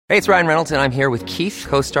Hey, it's Ryan Reynolds, and I'm here with Keith,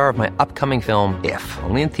 co-star of my upcoming film, If,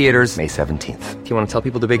 only in theaters May 17th. Do you want to tell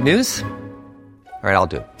people the big news? All right, I'll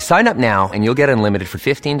do it. Sign up now and you'll get unlimited for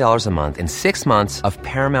 $15 a month and 6 months of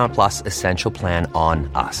Paramount Plus Essential Plan on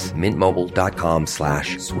us.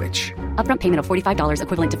 MintMobile.com/switch. Upfront payment of $45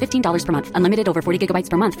 equivalent to $15 per month. Unlimited over 40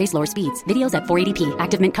 gigabytes per month. Face lower speeds. Videos at 480p.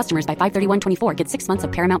 Active Mint customers by 531.24 get 6 months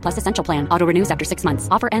of Paramount Plus Essential Plan. Auto renews after 6 months.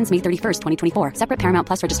 Offer ends May 31st, 2024. Separate Paramount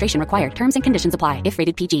Plus registration required. Terms and conditions apply if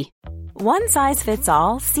rated PG. One size fits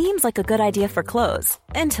all seems like a good idea for clothes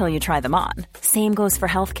until you try them on. Same goes for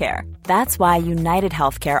healthcare. That's why United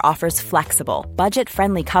Healthcare offers flexible,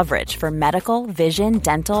 budget-friendly coverage for medical, vision,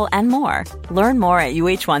 dental, and more. Learn more at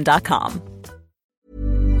uh1.com.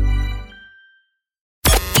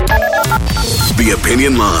 The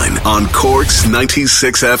Opinion Line on Cork's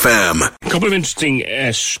 96 FM. A couple of interesting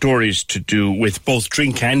stories to do with both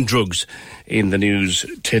drink and drugs in the news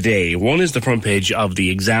today. One is the front page of the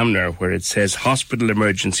Examiner, where it says hospital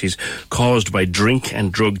emergencies caused by drink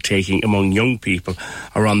and drug taking among young people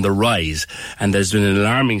are on the rise, and there's been an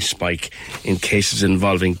alarming spike in cases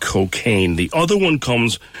involving cocaine. The other one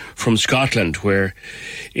comes from Scotland, where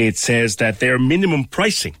it says that their minimum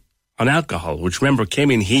pricing on alcohol, which remember came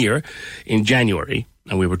in here in January,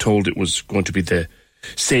 and we were told it was going to be the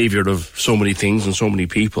saviour of so many things and so many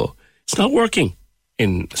people. It's not working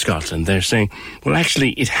in Scotland. They're saying, well,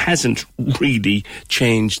 actually, it hasn't really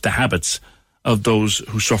changed the habits of those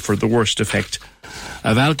who suffer the worst effect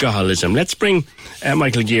of alcoholism. Let's bring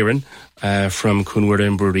Michael Gearan from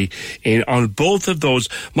Cúnmhaird Brewery in on both of those.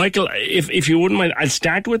 Michael, if you wouldn't mind, I'll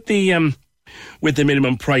start with the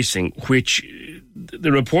minimum pricing, which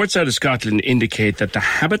the reports out of Scotland indicate that the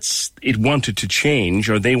habits it wanted to change,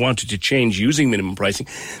 or they wanted to change using minimum pricing,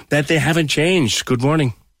 that they haven't changed. Good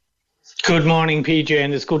morning. Good morning, PJ,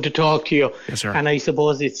 and it's good to talk to you. Yes, sir. And I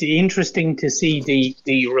suppose it's interesting to see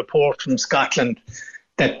the report from Scotland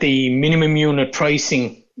that the minimum unit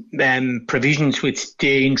pricing provisions which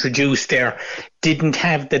they introduced there didn't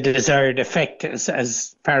have the desired effect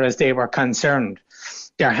as far as they were concerned.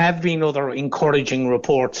 There have been other encouraging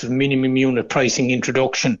reports of minimum unit pricing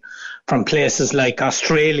introduction from places like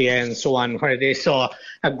Australia and so on, where they saw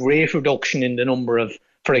a great reduction in the number of,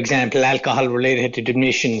 for example, alcohol-related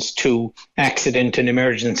admissions to accident and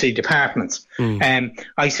emergency departments.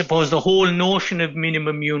 I suppose the whole notion of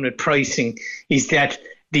minimum unit pricing is that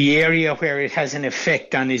the area where it has an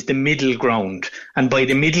effect on is the middle ground. And by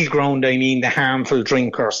the middle ground, I mean the harmful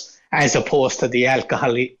drinkers, as opposed to the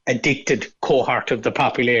alcohol-addicted cohort of the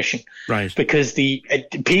population. Right. Because the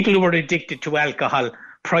people who are addicted to alcohol,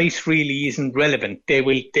 price really isn't relevant. They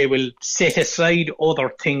will set aside other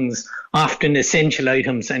things, often essential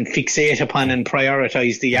items, and fixate upon and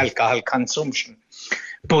prioritise the alcohol consumption.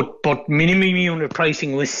 But minimum unit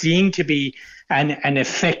pricing was seen to be an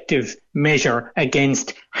effective measure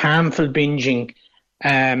against harmful binging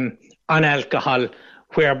on alcohol,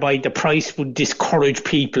 whereby the price would discourage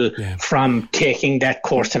people from taking that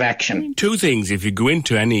course of action. Two things. If you go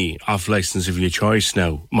into any off-licence of your choice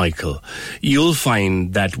now, Michael, you'll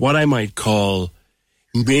find that what I might call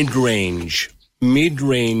mid-range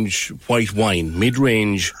white wine,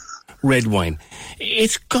 mid-range red wine,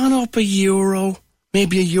 it's gone up €1,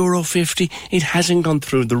 maybe €1.50. It hasn't gone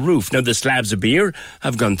through the roof. Now, the slabs of beer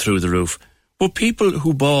have gone through the roof, but people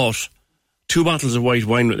who bought 2 bottles of white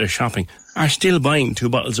wine with their shopping are still buying 2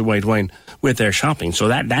 bottles of white wine with their shopping. So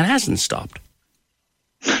that hasn't stopped.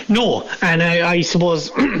 No, and I suppose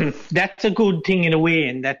that's a good thing in a way,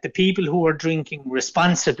 in that the people who are drinking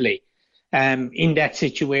responsibly in that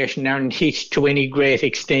situation aren't hit to any great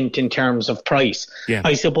extent in terms of price. Yeah.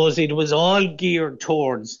 I suppose it was all geared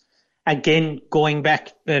towards, again, going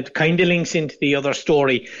back, that kind of links into the other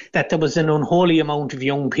story, that there was an unholy amount of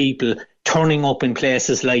young people turning up in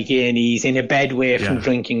places like A&Es in a bad way from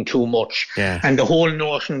drinking too much. Yeah. And the whole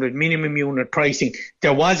notion with minimum unit pricing,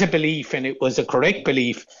 there was a belief, and it was a correct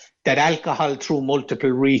belief, that alcohol through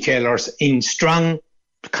multiple retailers in strong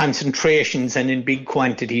concentrations and in big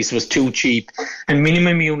quantities was too cheap, and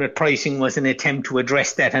minimum unit pricing was an attempt to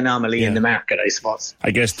address that anomaly in the market, I suppose.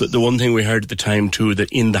 I guess the one thing we heard at the time too,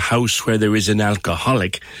 that in the house where there is an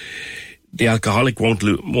alcoholic, the alcoholic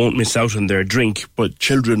won't miss out on their drink, but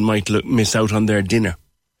children might miss out on their dinner.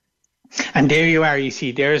 And there you are, you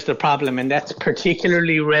see, there's the problem, and that's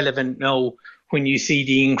particularly relevant now when you see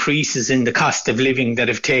the increases in the cost of living that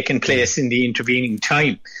have taken place in the intervening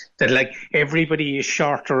time. That, like, everybody is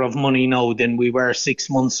shorter of money now than we were 6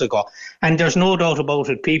 months ago. And there's no doubt about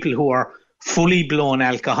it, people who are fully blown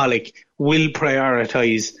alcoholic will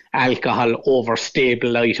prioritise alcohol over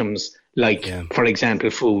stable items like, for example,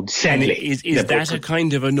 food. Sadly. Is that a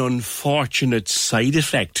kind of an unfortunate side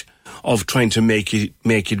effect of trying to make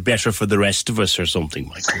it better for the rest of us or something,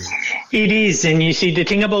 Michael. It is, and you see, the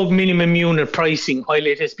thing about minimum unit pricing, while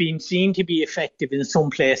it has been seen to be effective in some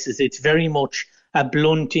places, it's very much a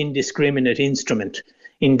blunt, indiscriminate instrument,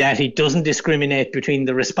 in that it doesn't discriminate between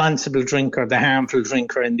the responsible drinker, the harmful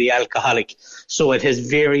drinker, and the alcoholic. So it has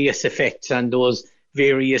various effects on those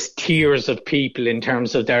various tiers of people in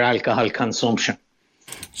terms of their alcohol consumption.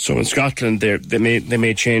 So in Scotland, they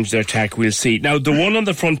may change their tack. We'll see. Now, the one on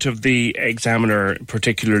the front of the Examiner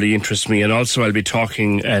particularly interests me, and also I'll be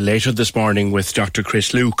talking later this morning with Dr.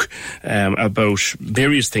 Chris Luke about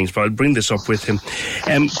various things, but I'll bring this up with him.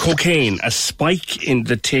 Cocaine, a spike in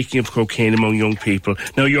the taking of cocaine among young people.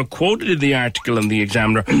 Now, you're quoted in the article in the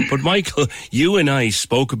Examiner, but Michael, you and I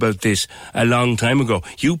spoke about this a long time ago.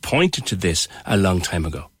 You pointed to this a long time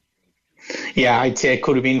ago. Yeah, I'd say it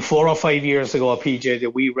could have been 4 or 5 years ago, PJ,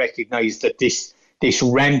 that we recognised that this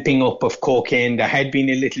ramping up of cocaine, there had been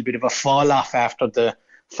a little bit of a fall off after the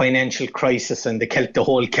financial crisis and the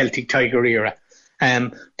whole Celtic Tiger era.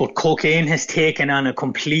 But cocaine has taken on a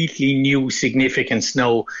completely new significance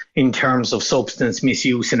now in terms of substance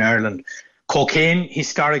misuse in Ireland. Cocaine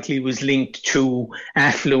historically was linked to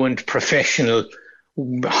affluent, professional,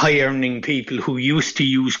 high-earning people who used to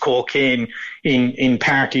use cocaine in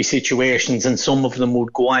party situations, and some of them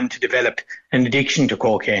would go on to develop an addiction to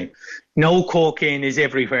cocaine. Now cocaine is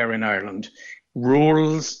everywhere in Ireland.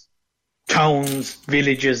 Rurals, towns,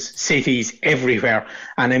 villages, cities, everywhere.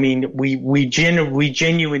 And I mean, we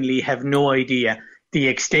genuinely have no idea the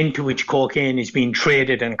extent to which cocaine is being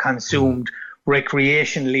traded and consumed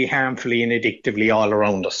recreationally, harmfully and addictively all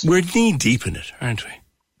around us. We're knee-deep in it, aren't we?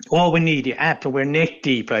 Oh, we need it. We're neck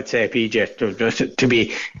deep, I'd say, PJ, to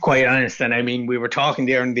be quite honest. And I mean, we were talking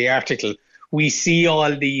there in the article. We see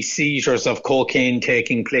all these seizures of cocaine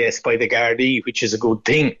taking place by the Gardaí, which is a good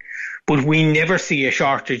thing. But we never see a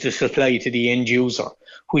shortage of supply to the end user,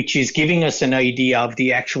 which is giving us an idea of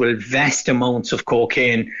the actual vast amounts of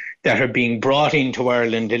cocaine that are being brought into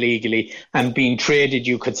Ireland illegally and being traded,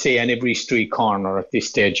 you could say, on every street corner at this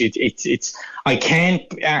stage. I can't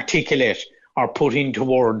articulate or put into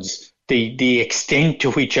words the extent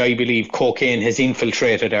to which I believe cocaine has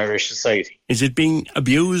infiltrated Irish society. Is it being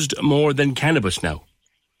abused more than cannabis now?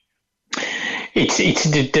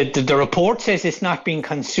 The report says it's not being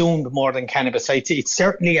consumed more than cannabis. It's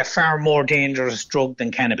certainly a far more dangerous drug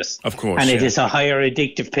than cannabis. Of course. And it is a higher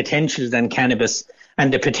addictive potential than cannabis,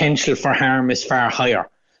 and the potential for harm is far higher.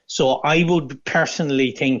 So I would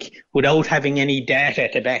personally think, without having any data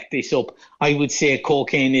to back this up, I would say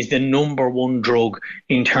cocaine is the number one drug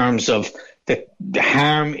in terms of the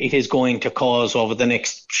harm it is going to cause over the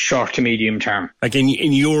next short to medium term. Like in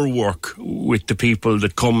your work with the people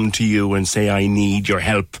that come to you and say, I need your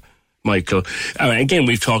help, Michael. Again,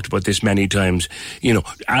 we've talked about this many times. You know,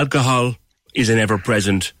 alcohol is an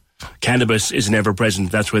ever-present. Cannabis is an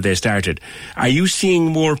ever-present. That's where they started. Are you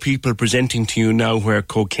seeing more people presenting to you now where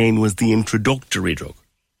cocaine was the introductory drug?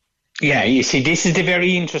 Yeah, you see, this is the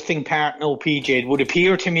very interesting part now, PJ. It would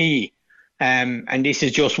appear to me, and this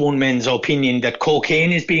is just one man's opinion, that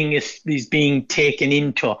cocaine is being taken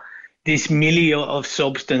into this milieu of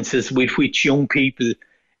substances with which young people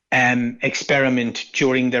experiment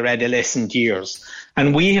during their adolescent years.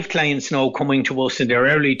 And we have clients now coming to us in their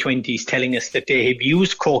early 20s telling us that they have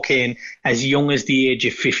used cocaine as young as the age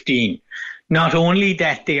of 15. Not only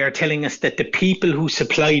that, they are telling us that the people who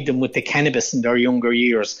supplied them with the cannabis in their younger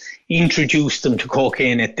years introduced them to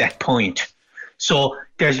cocaine at that point. So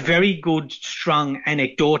there's very good, strong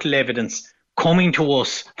anecdotal evidence coming to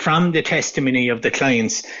us from the testimony of the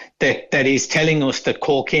clients that is telling us that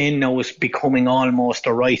cocaine now is becoming almost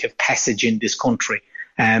a rite of passage in this country.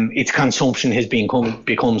 Its consumption has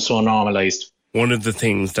become so normalised. One of the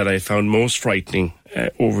things that I found most frightening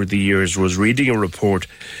over the years was reading a report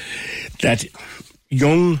that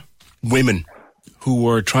young women who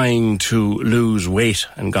were trying to lose weight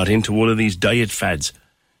and got into one of these diet fads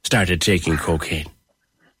started taking cocaine.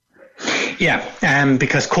 Yeah,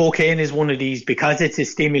 because cocaine is one of these, because it's a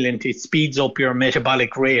stimulant, it speeds up your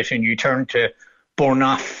metabolic rate and you turn to burn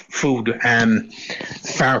off food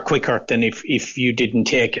far quicker than if you didn't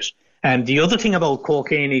take it. And the other thing about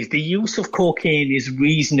cocaine is the use of cocaine is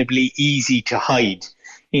reasonably easy to hide,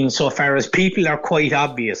 insofar as people are quite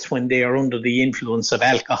obvious when they are under the influence of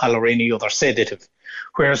alcohol or any other sedative,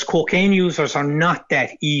 whereas cocaine users are not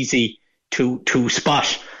that easy to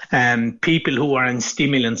spot. People who are on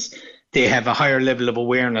stimulants, they have a higher level of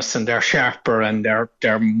awareness and they're sharper and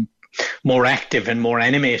they're more active and more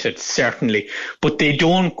animated, certainly. But they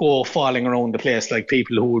don't go falling around the place like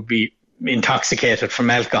people who would be intoxicated from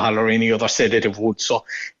alcohol or any other sedative would. So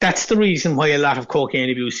that's the reason why a lot of cocaine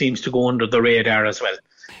abuse seems to go under the radar as well,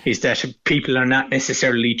 is that people are not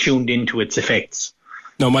necessarily tuned into its effects.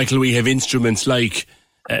 Now, Michael, we have instruments like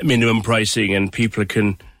minimum pricing, and people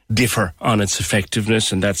can differ on its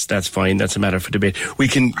effectiveness, and that's fine. That's a matter for debate. We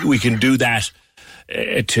can do that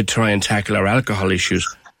to try and tackle our alcohol issues.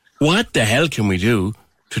 What the hell can we do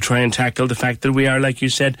to try and tackle the fact that we are, like you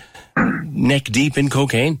said, neck deep in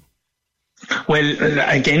cocaine? Well,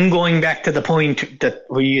 again, going back to the point that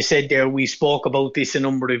where you said there, we spoke about this a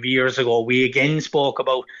number of years ago. We again spoke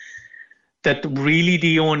about that really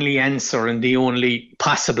the only answer and the only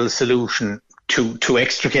possible solution to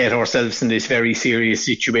extricate ourselves in this very serious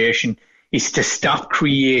situation is to stop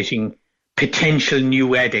creating potential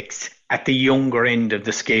new addicts at the younger end of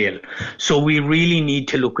the scale. So we really need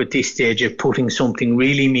to look at this stage of putting something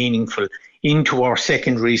really meaningful into our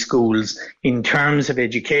secondary schools in terms of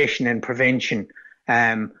education and prevention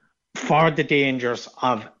for the dangers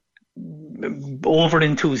of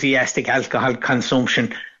over-enthusiastic alcohol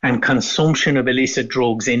consumption and consumption of illicit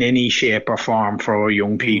drugs in any shape or form for our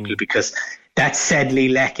young people, because that's sadly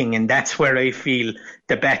lacking, and that's where I feel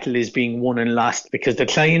the battle is being won and lost, because the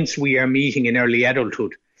clients we are meeting in early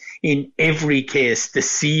adulthood, in every case, the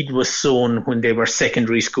seed was sown when they were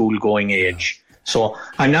secondary school going age. So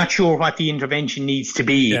I'm not sure what the intervention needs to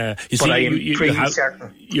be, but I am pretty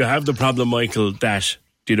certain. You have the problem, Michael, that,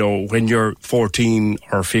 you know, when you're 14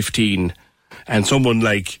 or 15 and someone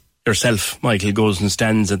like yourself, Michael, goes and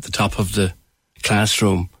stands at the top of the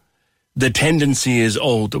classroom, the tendency is,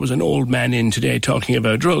 there was an old man in today talking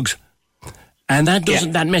about drugs. And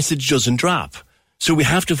that message doesn't drop. So we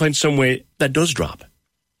have to find some way that does drop.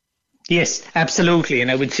 Yes, absolutely.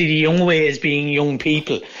 And I would see the young way as being young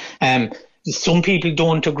people. Some people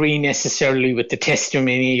don't agree necessarily with the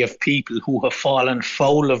testimony of people who have fallen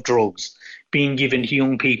foul of drugs being given to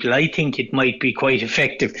young people. I think it might be quite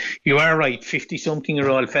effective. You are right,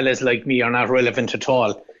 50-something-year-old fellas like me are not relevant at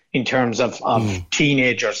all in terms of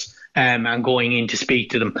teenagers and going in to speak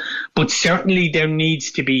to them. But certainly there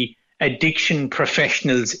needs to be addiction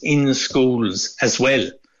professionals in schools as well.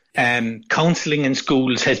 Counselling in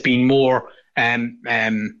schools has been more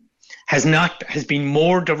has been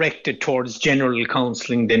more directed towards general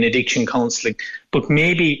counselling than addiction counselling. But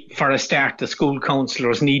maybe for a start, the school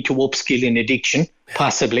counsellors need to upskill in addiction,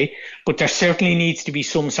 possibly. But there certainly needs to be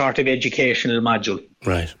some sort of educational module.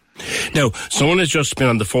 Right. Now, someone has just been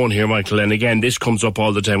on the phone here, Michael, and again, this comes up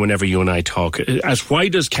all the time whenever you and I talk. As why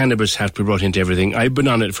does cannabis have to be brought into everything? I've been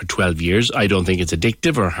on it for 12 years. I don't think it's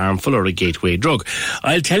addictive or harmful or a gateway drug.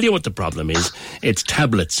 I'll tell you what the problem is. It's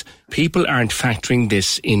tablets. People aren't factoring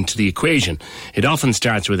this into the equation. It often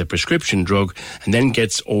starts with a prescription drug and then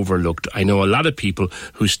gets overlooked. I know a lot of people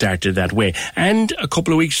who started that way. And a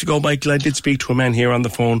couple of weeks ago, Michael, I did speak to a man here on the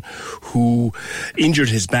phone who injured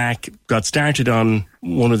his back, got started on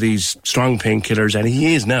one of these strong painkillers, and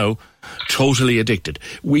he is now totally addicted.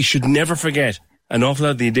 We should never forget an awful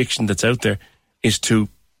lot of the addiction that's out there is to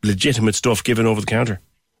legitimate stuff given over the counter.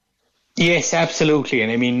 Yes, absolutely.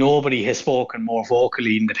 And I mean, nobody has spoken more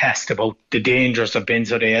vocally in the past about the dangers of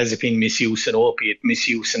benzodiazepine misuse and opiate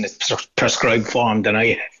misuse in its prescribed form than I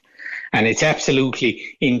have. And it's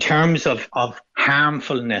absolutely, in terms of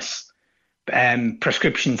harmfulness, certain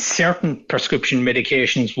prescription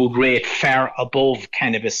medications would rate far above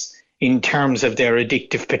cannabis in terms of their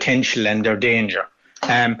addictive potential and their danger.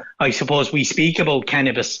 I suppose we speak about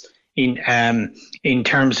cannabis in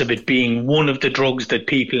terms of it being one of the drugs that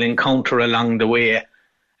people encounter along the way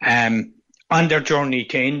on their journey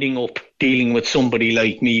to ending up dealing with somebody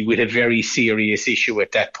like me with a very serious issue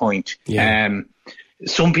at that point. Yeah.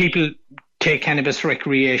 Some people take cannabis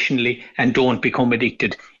recreationally and don't become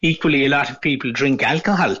addicted. Equally, a lot of people drink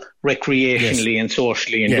alcohol recreationally and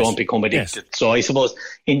socially and don't become addicted. So I suppose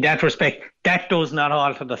in that respect, that does not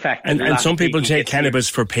alter the fact that and some people take cannabis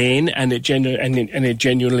for pain, and it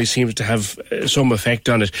genuinely seems to have some effect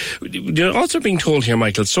on it. You're also being told here,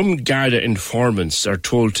 Michael, some Garda informants are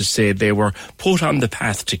told to say they were put on the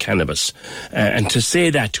path to cannabis, and to say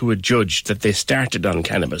that to a judge that they started on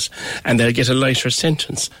cannabis and they'll get a lighter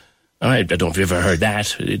sentence. I don't know if you've ever heard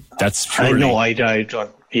that. That's surely... No, I don't.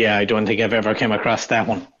 Yeah, I don't think I've ever come across that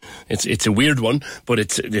one. It's a weird one, but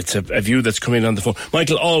it's a view that's coming on the phone.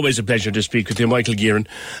 Michael, always a pleasure to speak with you. Michael Gearan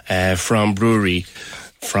from Brewery,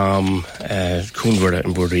 from Coonverda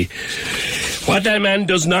and Brewery. What that man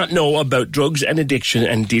does not know about drugs and addiction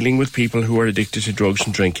and dealing with people who are addicted to drugs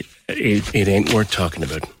and drink, it ain't worth talking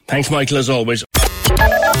about. Thanks, Michael, as always.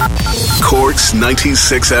 Cork's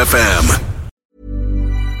 96 FM.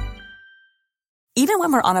 Even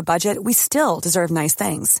when we're on a budget, we still deserve nice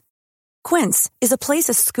things. Quince is a place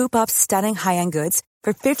to scoop up stunning high-end goods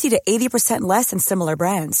for 50 to 80% less than similar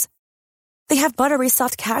brands. They have buttery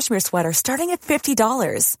soft cashmere sweaters starting at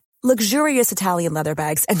 $50, luxurious Italian leather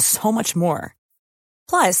bags, and so much more.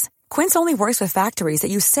 Plus, Quince only works with factories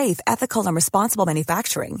that use safe, ethical, and responsible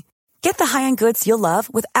manufacturing. Get the high-end goods you'll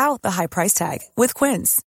love without the high price tag with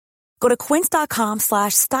Quince. Go to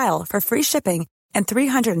quince.com/style for free shipping and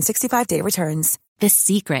 365-day returns. The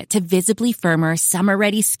secret to visibly firmer,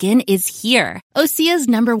 summer-ready skin is here. Osea's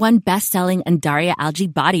 #1 best-selling Undaria Algae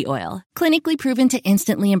Body Oil. Clinically proven to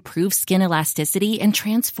instantly improve skin elasticity and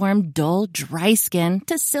transform dull, dry skin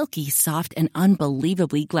to silky, soft, and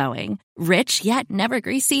unbelievably glowing. Rich yet never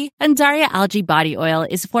greasy, Undaria Algae Body Oil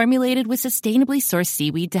is formulated with sustainably sourced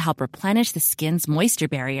seaweed to help replenish the skin's moisture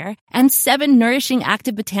barrier and 7 nourishing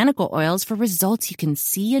active botanical oils for results you can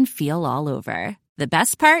see and feel all over. The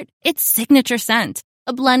best part? Its signature scent.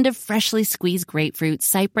 A blend of freshly squeezed grapefruit,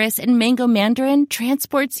 cypress, and mango mandarin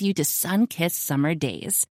transports you to sun-kissed summer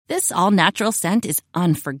days. This all-natural scent is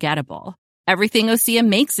unforgettable. Everything Osea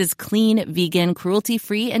makes is clean, vegan,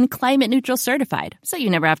 cruelty-free, and climate-neutral certified, so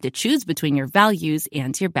you never have to choose between your values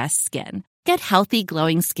and your best skin. Get healthy,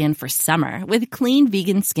 glowing skin for summer with clean,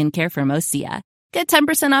 vegan skincare from Osea. Get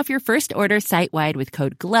 10% off your first order site-wide with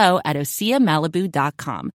code GLOW at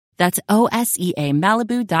OseaMalibu.com. That's OSEA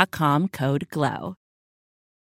Malibu.com, code GLOW.